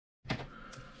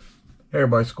Hey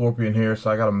everybody, Scorpion here.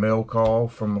 So I got a mail call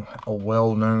from a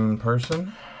well-known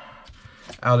person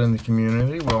out in the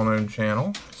community, well-known channel.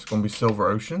 It's going to be Silver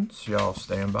Oceans. Y'all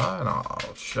stand by and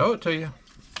I'll show it to you.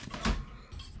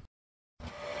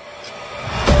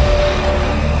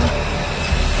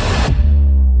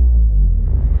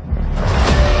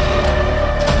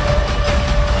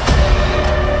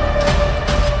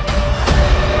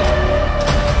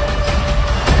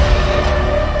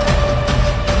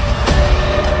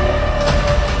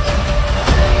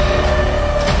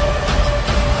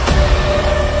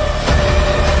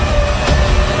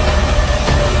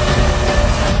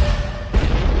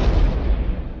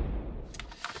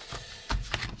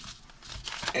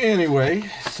 Anyway,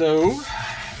 so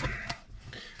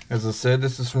as I said,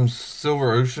 this is from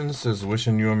Silver Oceans. Says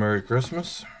wishing you a Merry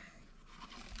Christmas.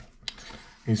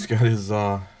 He's got his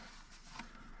logo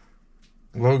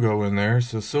in there.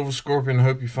 So Silver Scorpion, I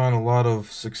hope you find a lot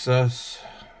of success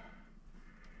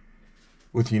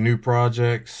with your new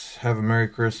projects. Have a Merry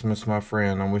Christmas, my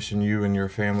friend. I'm wishing you and your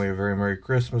family a very Merry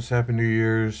Christmas. Happy New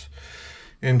Year's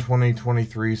in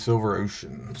 2023, Silver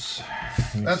Oceans.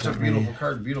 That's a beautiful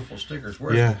card, beautiful stickers.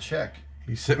 Where's the check?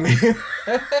 He sent me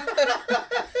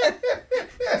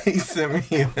he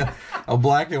sent me a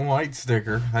black and white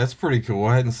sticker. That's pretty cool.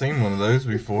 I hadn't seen one of those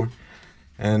before.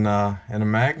 And a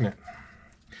magnet.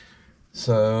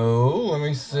 So let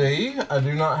me see. I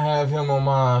do not have him on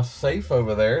my safe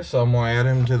over there, so I'm gonna add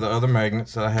him to the other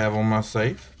magnets that I have on my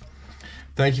safe.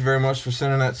 Thank you very much for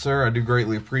sending that, sir. I do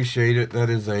greatly appreciate it. That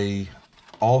is a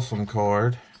awesome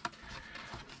card.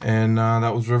 And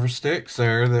that was River Styx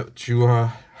there that you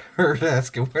heard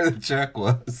asking where the check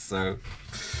was. So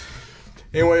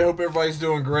anyway, I hope everybody's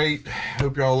doing great.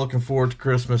 Hope y'all looking forward to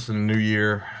Christmas and the New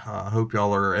Year. Hope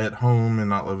y'all are at home and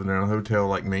not living in a hotel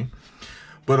like me.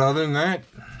 But other than that,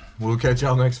 we'll catch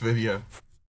y'all next video.